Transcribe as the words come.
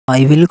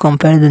I will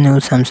compare the new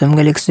Samsung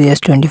Galaxy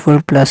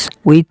S24 Plus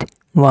with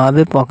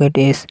Huawei Pocket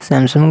Ace.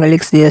 Samsung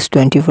Galaxy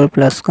S24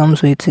 Plus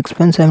comes with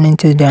 6.7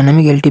 inches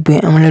dynamic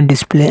LTP AMOLED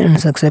display and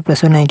success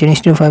ratio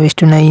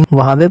 19:5:9.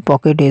 Huawei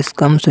Pocket Ace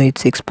comes with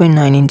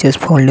 6.9 inches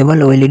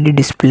foldable OLED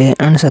display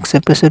and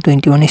success ratio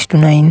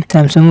 21:9.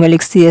 Samsung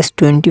Galaxy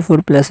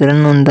S24 Plus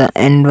run on the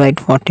Android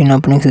 14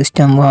 operating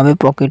system. Huawei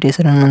Pocket Ace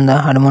run on the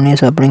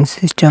Harmonious operating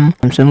system.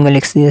 Samsung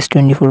Galaxy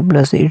S24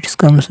 Plus it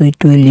comes with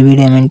 12GB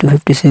RAM and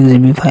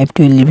 256GB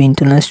 512GB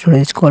internal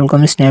storage.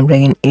 Qualcomm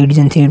Snapdragon 8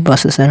 Gen 3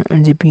 processor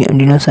and GPU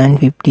Adreno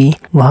 750.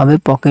 Huawei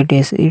Pocket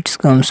Ace it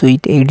comes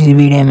with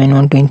 8GB RAM and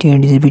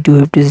 128GB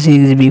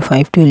 256GB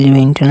 512GB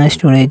internal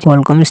storage.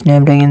 Qualcomm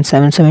Snapdragon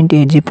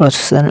 778G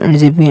processor and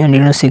GPU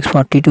Adreno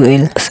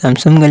 642L.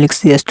 Samsung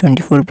Galaxy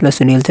S24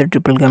 Plus real set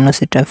triple camera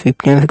setup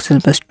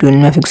 50MP plus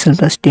 12MP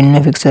plus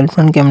 10MP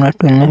front camera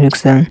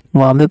 12MP.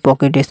 Huawei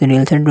Pocket Ace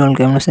real set dual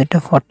camera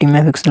setup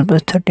 40MP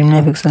plus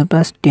 13MP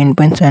plus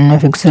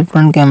 10.7MP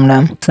front camera.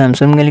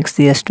 Samsung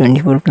Galaxy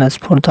S24 Plus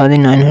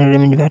 4900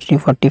 mAh battery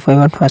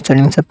 45W fast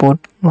charging support.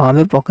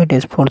 Huawei Pocket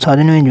Ace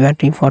 4000 mAh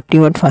battery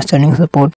 40W fast charging support.